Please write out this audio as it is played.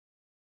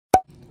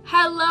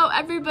Hello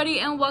everybody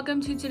and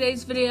welcome to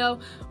today's video,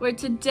 where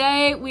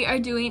today we are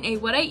doing a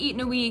what I eat in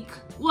a week.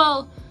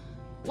 Well,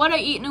 what I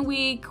eat in a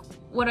week,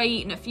 what I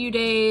eat in a few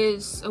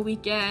days, a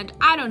weekend,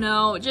 I don't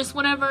know, just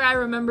whenever I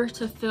remember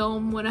to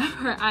film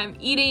whenever I'm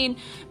eating,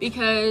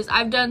 because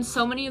I've done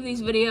so many of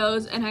these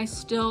videos and I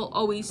still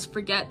always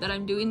forget that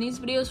I'm doing these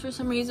videos for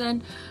some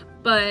reason.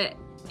 But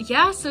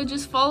yeah, so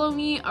just follow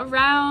me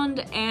around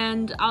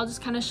and I'll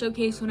just kind of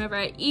showcase whenever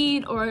I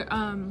eat, or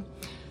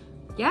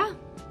yeah.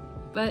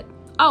 But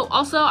oh,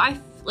 also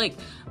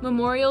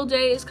Memorial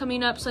Day is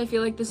coming up, so I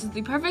feel like this is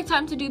the perfect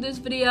time to do this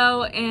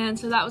video, and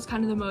so that was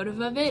kind of the motive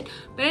of it.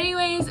 But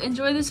anyways,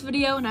 enjoy this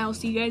video and I will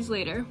see you guys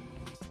later.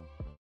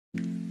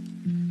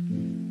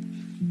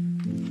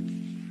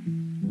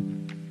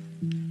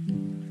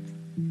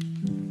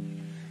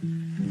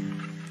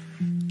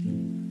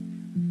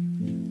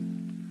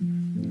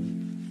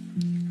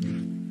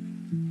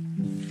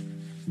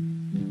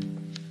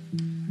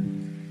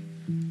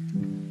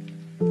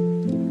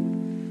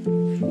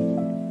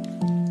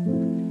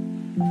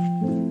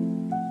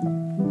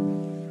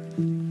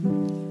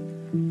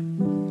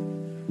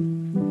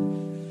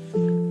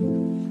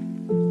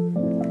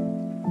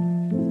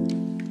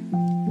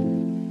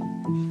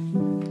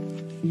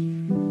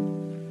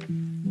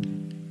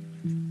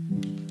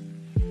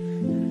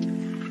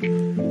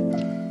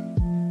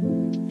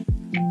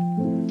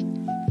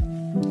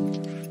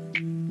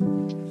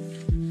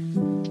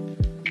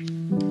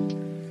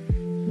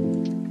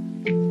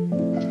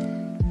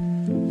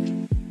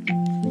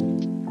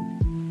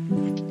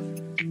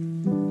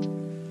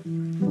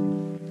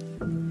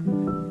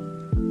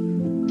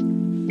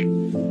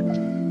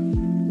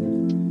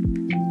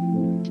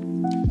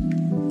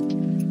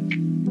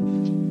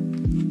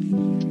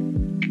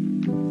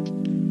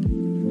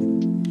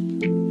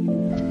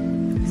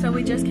 So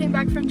we just came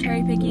back from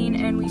cherry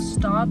picking and we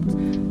stopped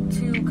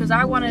because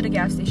I wanted a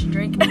gas station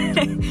drink.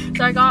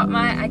 So I got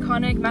my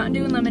iconic Mountain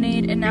Dew and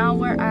lemonade, and now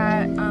we're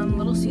at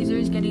Little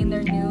Caesars getting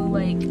their new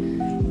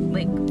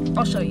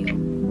I'll show you.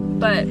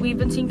 But we've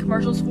been seeing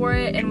commercials for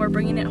it and we're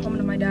bringing it home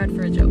to my dad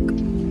for a joke.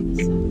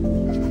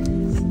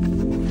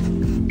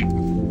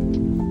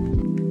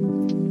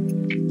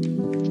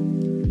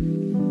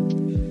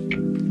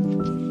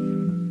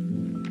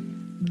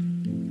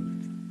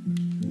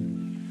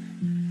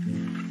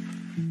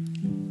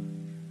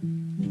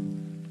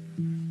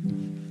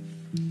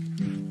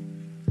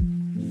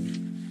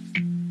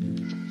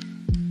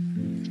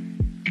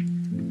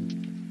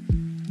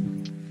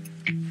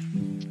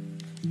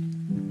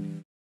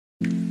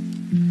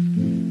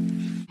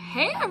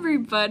 Hey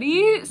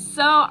everybody,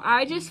 so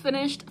I just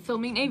finished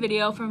filming a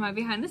video for my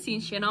behind the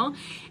scenes channel,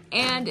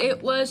 and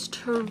it was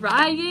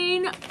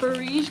trying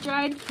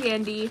freeze-dried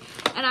candy,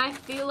 and I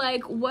feel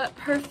like what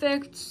other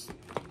perfect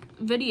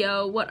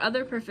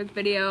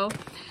video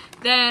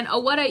than a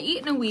what I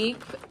eat in a week,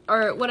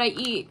 or what I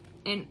eat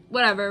in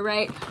whatever,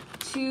 right,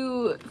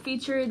 to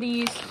feature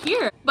these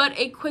here. But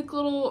a quick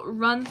little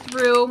run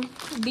through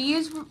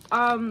these,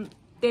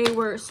 they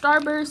were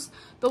Starburst.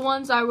 The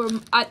ones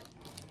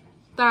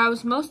that I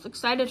was most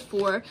excited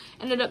for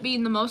ended up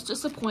being the most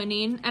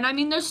disappointing. And I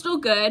mean, they're still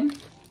good,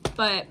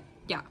 but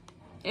yeah,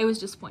 it was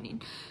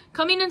disappointing.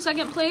 Coming in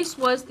second place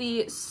was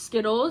the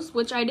Skittles,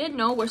 which I didn't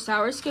know were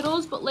sour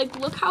Skittles, but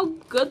look how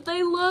good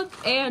they look.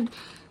 And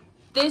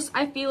this,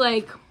 I feel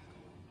like,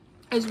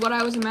 is what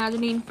I was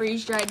imagining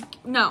freeze-dried.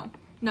 No.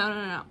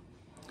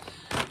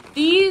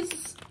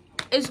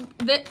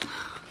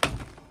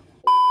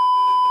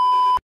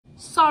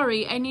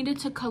 Sorry, I needed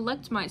to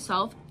collect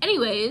myself.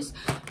 Anyways,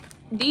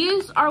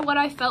 these are what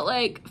I felt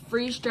like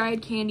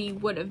freeze-dried candy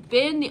would have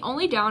been. The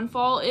only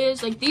downfall is,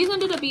 these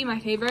ended up being my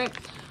favorite,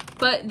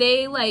 but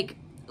they,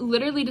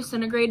 literally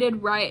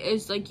disintegrated right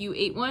as, you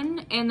ate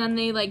one, and then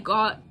they,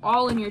 got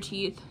all in your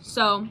teeth.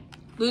 So,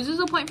 loses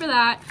a point for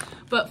that,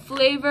 but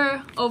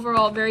flavor,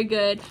 overall, very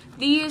good.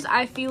 These,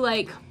 I feel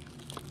like,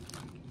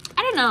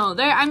 I don't know,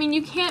 I mean,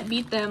 you can't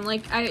beat them.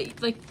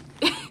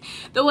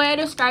 The way I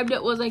described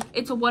it was,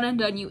 it's a one and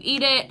done. You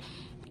eat it,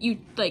 you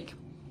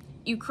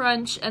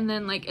crunch, and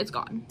then it's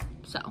gone.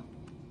 So,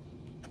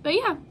 but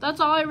yeah, that's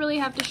all I really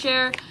have to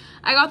share.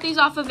 I got these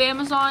off of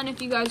Amazon if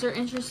you guys are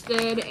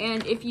interested,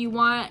 and if you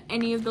want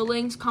any of the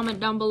links, comment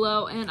down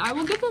below and I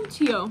will give them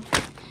to you.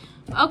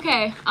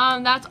 Okay,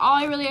 that's all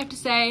I really have to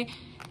say,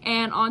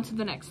 and on to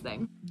the next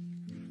thing.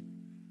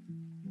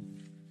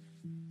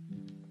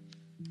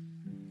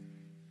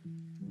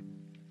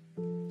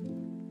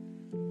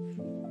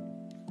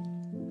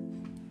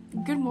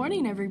 Good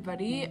morning,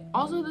 everybody.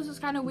 Also, this is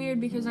kind of weird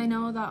because I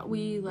know that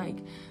we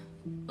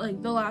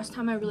the last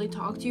time I really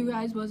talked to you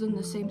guys was in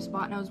the same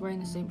spot and I was wearing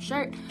the same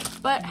shirt.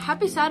 But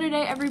happy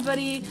Saturday,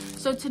 everybody.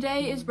 So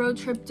today is road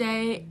trip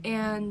day,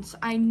 and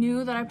I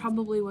knew that I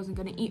probably wasn't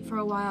gonna eat for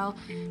a while.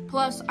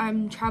 Plus,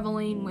 I'm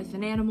traveling with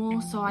an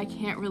animal, so I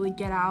can't really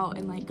get out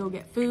and go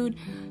get food.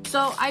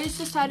 So I just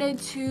decided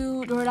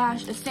to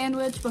DoorDash a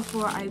sandwich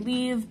before I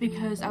leave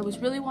because I was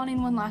really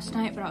wanting one last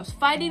night, but I was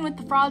fighting with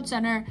the fraud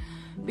center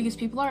because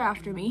people are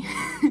after me.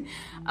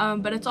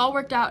 But it's all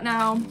worked out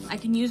now. I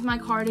can use my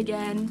card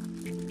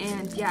again.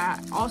 And yeah,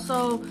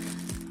 also,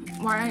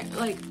 why,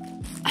 like,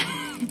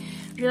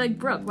 you're like,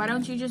 Brooke, why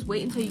don't you just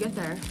wait until you get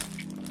there?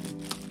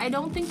 I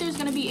don't think there's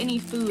gonna be any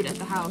food at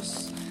the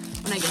house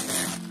when I get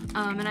there.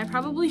 And I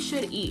probably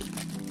should eat.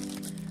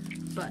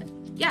 But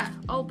yeah,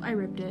 oh, I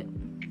ripped it.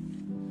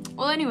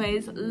 Well,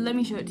 anyways, let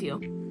me show it to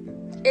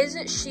you.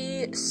 Isn't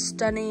she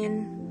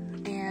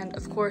stunning? And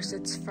of course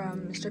it's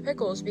from Mr.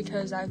 Pickles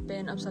because I've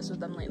been obsessed with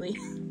them lately.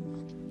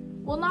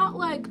 Well, not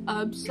like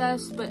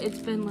obsessed, but it's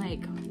been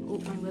like, oh,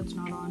 my lid's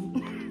not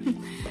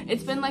on.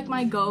 It's been like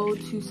my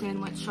go-to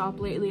sandwich shop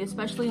lately,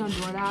 especially on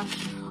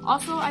DoorDash.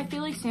 Also, I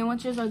feel like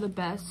sandwiches are the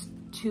best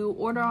to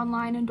order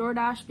online in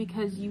DoorDash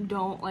because you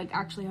don't like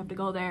actually have to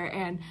go there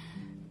and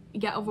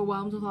get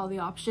overwhelmed with all the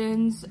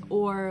options,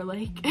 or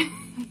like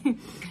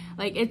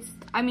like it's,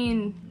 I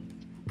mean,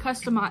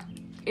 customize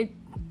it.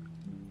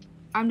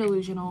 I'm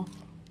delusional.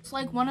 It's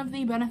like one of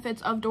the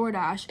benefits of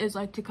DoorDash is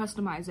like to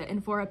customize it,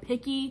 and for a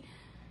picky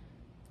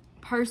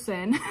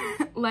person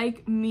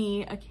like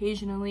me,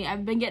 occasionally,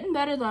 I've been getting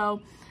better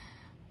though,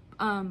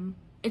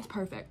 it's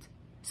perfect.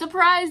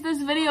 Surprise,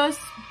 this video is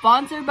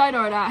sponsored by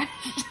DoorDash.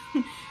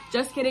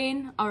 Just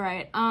kidding. All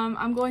right,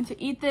 I'm going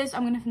to eat this,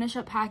 I'm gonna finish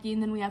up packing,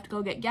 then we have to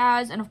go get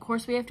gas, and of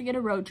course we have to get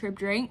a road trip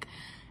drink,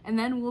 and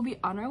then we'll be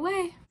on our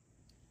way.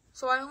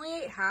 So I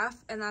only ate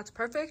half, and that's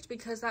perfect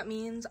because that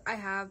means I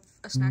have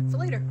a snack for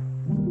later.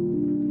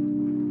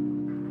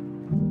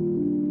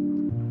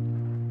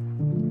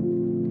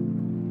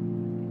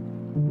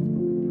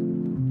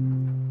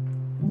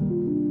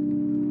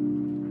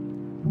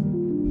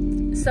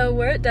 So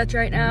we're at Dutch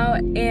right now,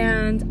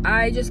 and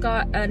I just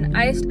got an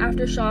iced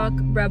Aftershock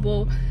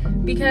Rebel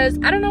because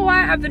I don't know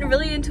why I've been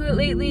really into it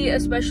lately,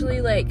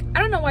 especially like, I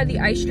don't know why the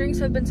iced drinks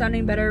have been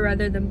sounding better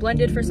rather than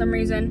blended for some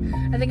reason.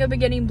 I think I've been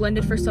getting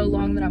blended for so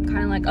long that I'm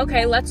kind of like,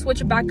 okay, let's switch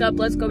it back up,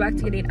 let's go back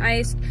to getting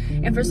iced.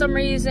 And for some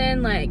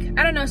reason, like,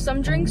 I don't know,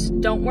 some drinks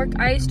don't work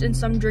iced and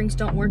some drinks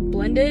don't work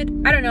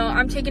blended. I don't know,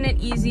 I'm taking it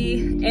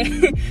easy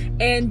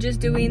and just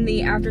doing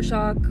the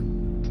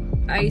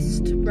Aftershock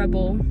iced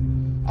Rebel.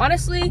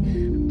 Honestly,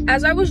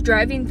 as I was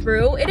driving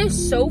through, it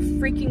is so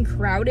freaking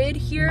crowded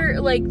here.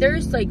 Like,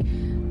 there's like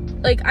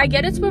I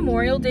get it's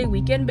Memorial Day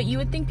weekend, but you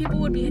would think people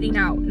would be heading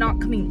out, not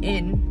coming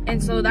in.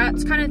 And so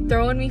that's kind of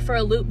throwing me for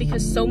a loop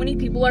because so many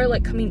people are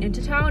like coming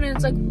into town, and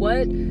it's like,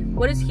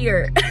 what is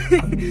here?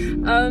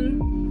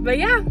 But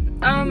yeah,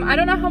 I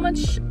don't know how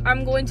much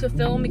I'm going to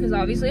film because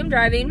obviously I'm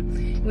driving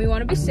and we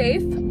want to be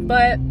safe,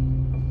 but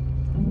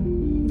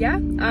yeah,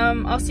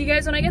 I'll see you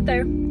guys when I get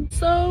there.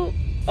 So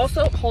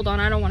also, hold on,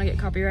 I don't want to get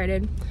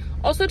copyrighted.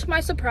 Also, to my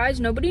surprise,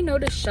 nobody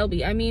noticed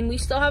Shelby. I mean, we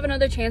still have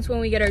another chance when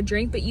we get our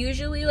drink, but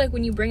usually, like,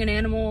 when you bring an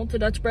animal to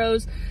Dutch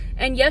Bros,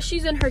 and yes,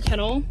 she's in her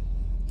kennel,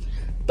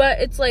 but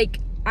it's like,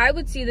 I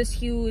would see this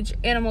huge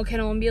animal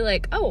kennel and be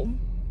like, oh,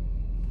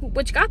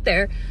 what you got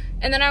there?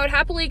 And then I would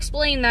happily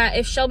explain that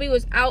if Shelby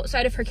was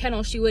outside of her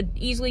kennel, she would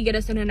easily get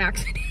us in an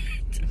accident.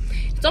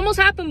 It's almost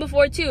happened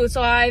before, too,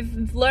 so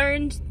I've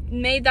learned,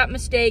 made that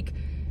mistake.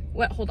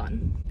 Wait, hold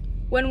on.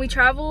 When we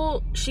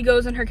travel, she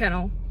goes in her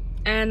kennel.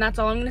 And that's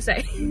all I'm gonna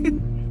say.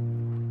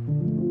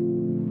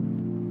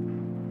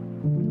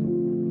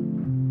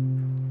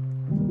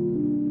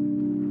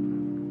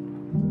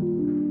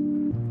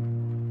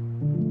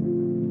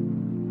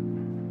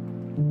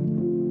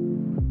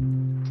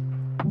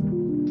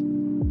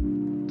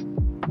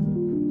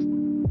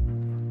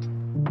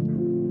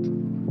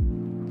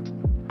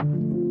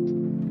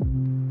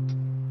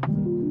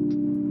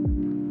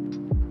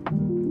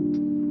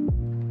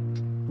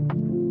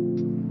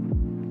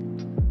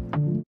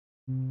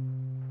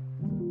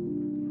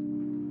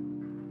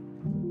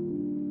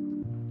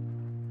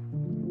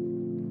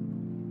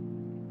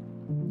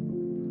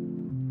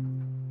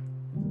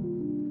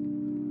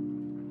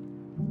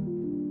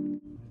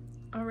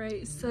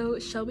 Alright, so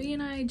Shelby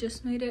and I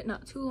just made it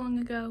not too long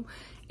ago,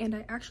 and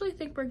I actually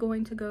think we're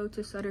going to go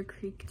to Sutter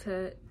Creek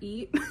to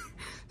eat.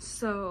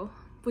 So,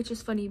 which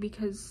is funny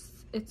because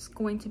it's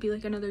going to be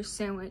like another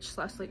sandwich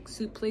slash like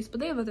soup place, but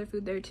they have other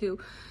food there too.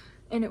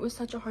 And it was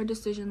such a hard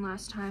decision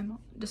last time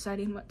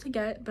deciding what to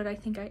get, but I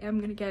think I am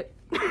gonna get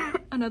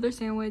another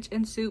sandwich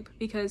and soup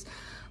because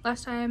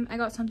last time I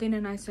got something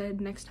and I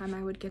said next time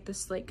I would get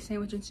this like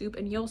sandwich and soup,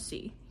 and you'll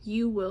see,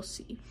 you will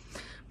see.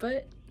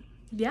 But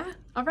yeah,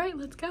 all right,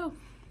 let's go.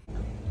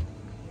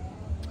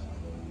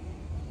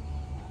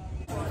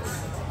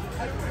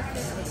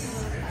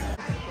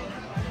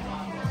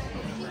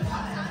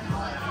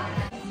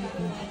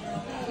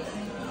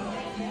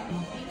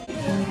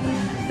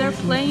 They're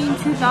playing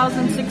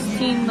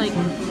 2016 like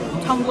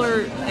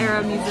Tumblr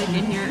era music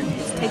in here.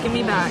 It's taking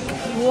me back.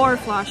 War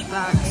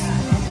flashbacks.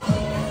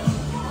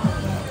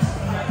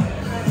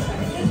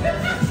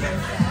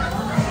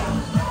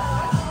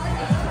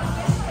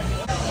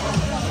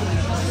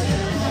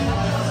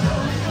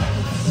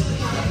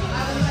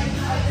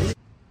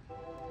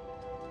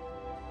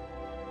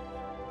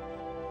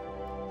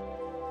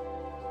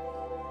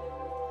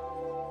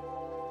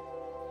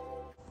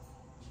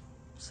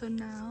 So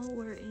now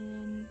we're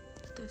in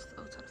this,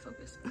 oh, it's out of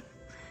focus.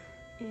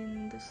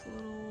 In this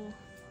little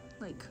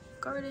like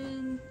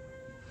garden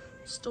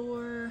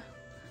store,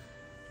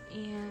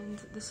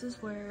 and this is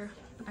where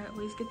I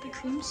always get the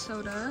cream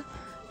soda.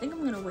 I think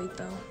I'm gonna wait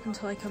though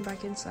until I come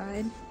back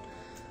inside,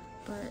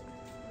 but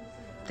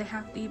they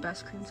have the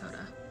best cream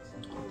soda.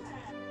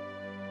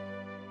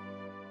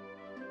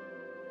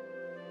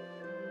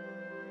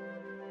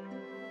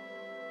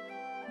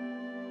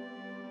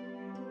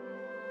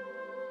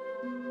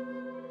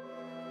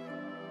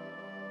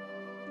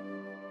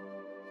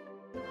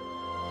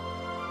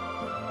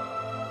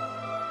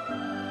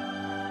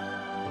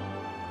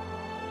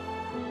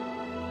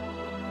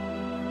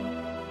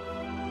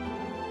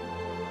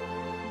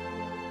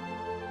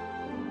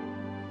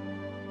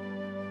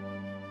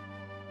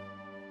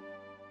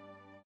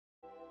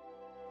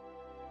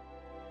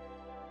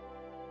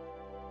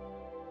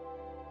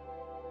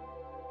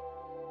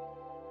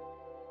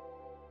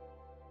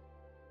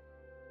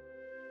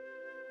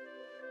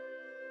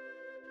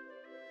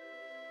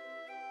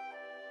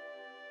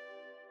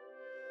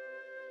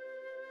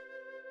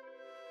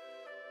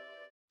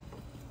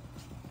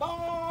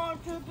 Born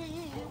to be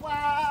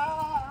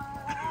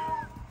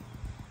wild.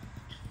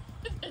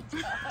 It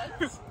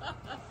does.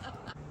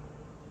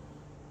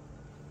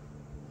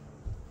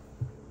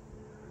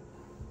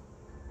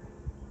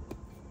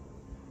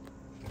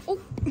 Oh.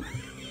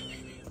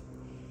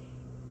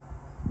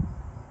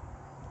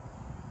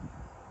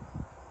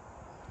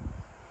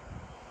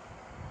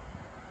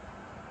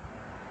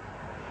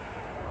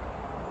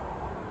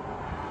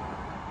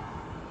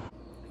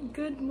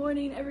 Good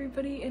morning,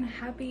 everybody, and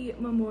happy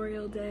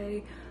Memorial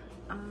Day.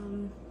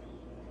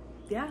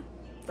 Yeah,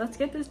 let's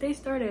get this day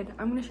started.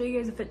 I'm gonna show you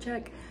guys a fit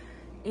check,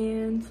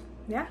 and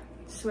yeah,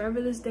 just wherever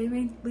this day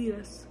may lead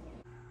us.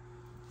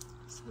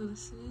 So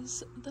this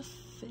is the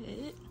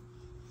fit,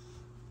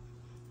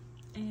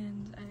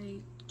 and I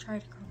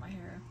tried to curl my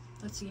hair.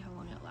 Let's see how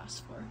long it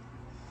lasts for.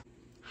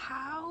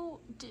 Oh,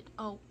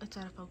 it's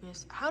out of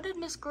focus. How did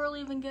Miss Girl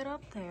even get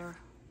up there?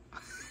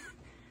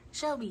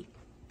 Shelby.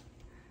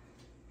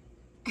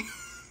 Oh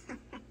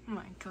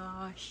my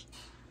gosh.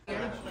 She's in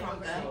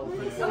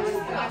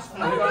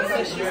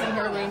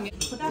her room.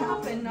 Put that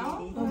open,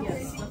 no? Oh,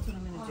 yes, that's what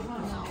I'm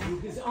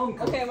gonna do.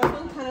 Okay, I'm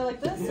feeling kind of like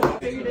this. So I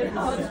figured it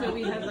out, but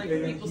we had like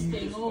people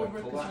staying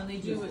over because when they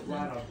do it,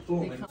 then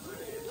they come.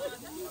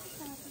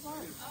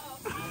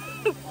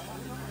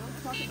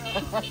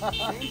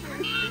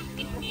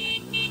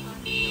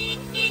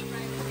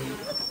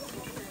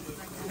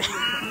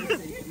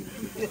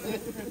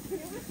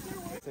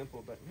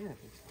 Simple, but man.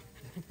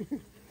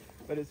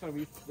 But it's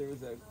funny, there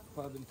was a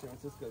club in San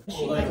Francisco.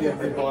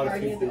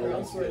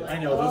 I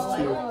know those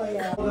two.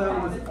 All that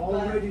was all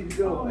ready to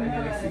go, and the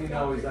next thing you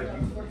know is like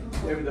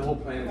the whole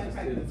plan is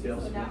just in the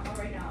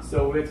tailspin.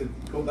 So we had to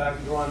go back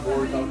and drawing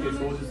boards. Okay,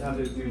 so we'll just have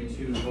to do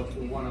two.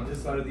 One on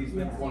this side of the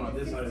easement, one on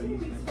this side of the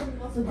easement.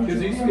 Because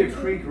there used to be a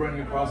creek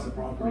running across the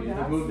property, and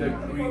they moved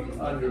that creek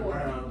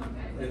underground,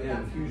 and they had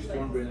a huge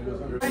storm drain that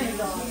goes under.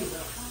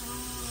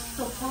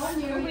 So Paul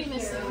married her,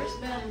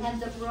 and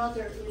the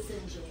brother is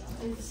in jail.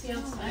 Is he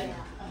outside? Yeah,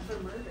 for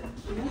murder.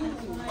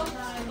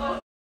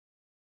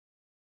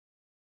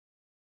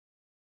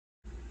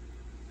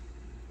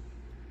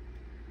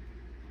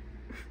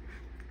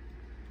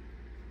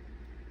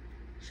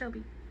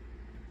 Shelby.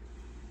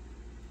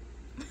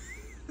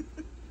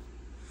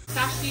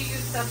 Josh, do you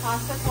use the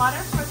processed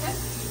water for this?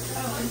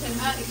 Oh, and then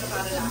think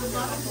about it after. The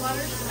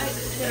water,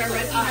 did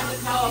already have the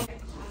coffee.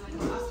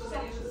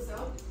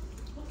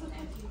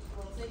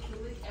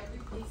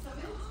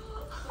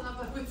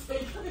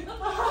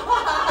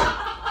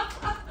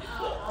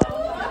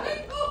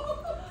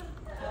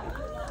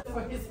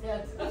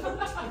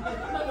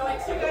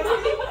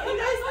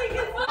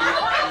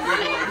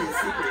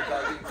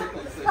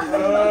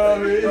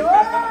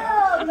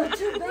 Oh, the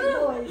two big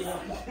boys.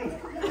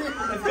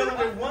 It's gonna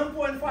be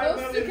 1.5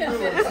 million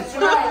viewers.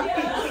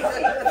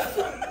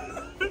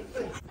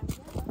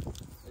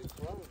 It's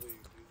probably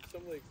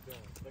some lakes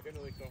don't. Like I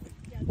know lakes don't.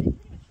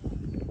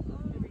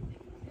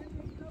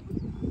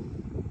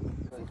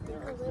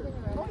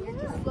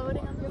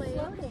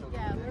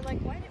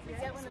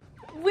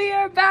 We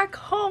are back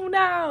home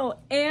now,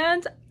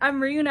 and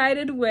I'm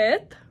reunited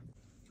with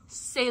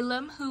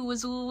Salem, who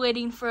was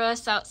waiting for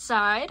us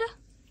outside,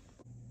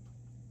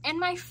 and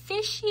my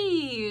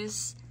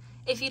fishies.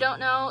 If you don't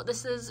know,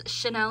 this is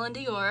Chanel and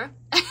Dior.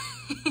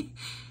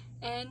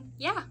 And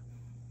yeah.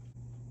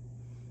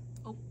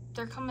 Oh,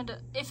 they're coming to,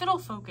 if it'll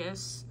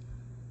focus.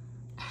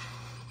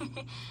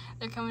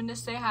 They're coming to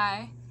say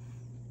hi.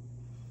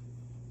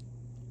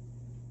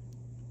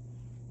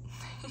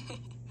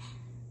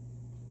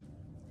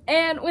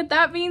 And with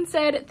that being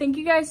said, thank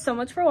you guys so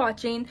much for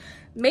watching.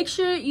 Make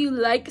sure you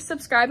like,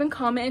 subscribe, and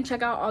comment, and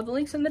check out all the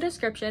links in the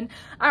description.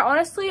 I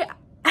honestly,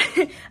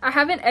 I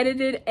haven't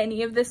edited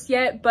any of this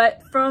yet,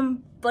 but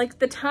from like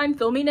the time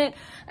filming it,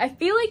 I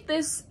feel like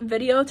this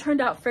video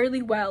turned out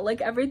fairly well. Like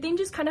everything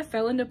just kind of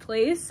fell into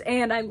place,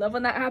 and I love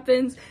when that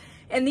happens.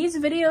 And these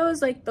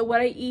videos, like the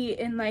what I eat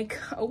in like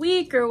a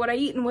week or what I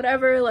eat in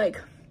whatever, like,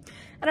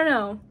 I don't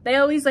know. They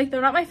always, like,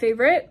 they're not my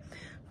favorite,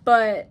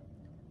 but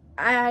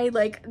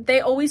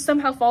they always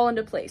somehow fall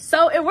into place.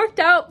 So it worked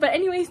out. But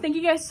anyways, thank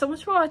you guys so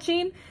much for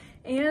watching.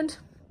 And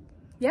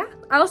yeah,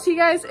 I'll see you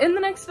guys in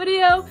the next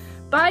video.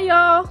 Bye,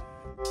 y'all.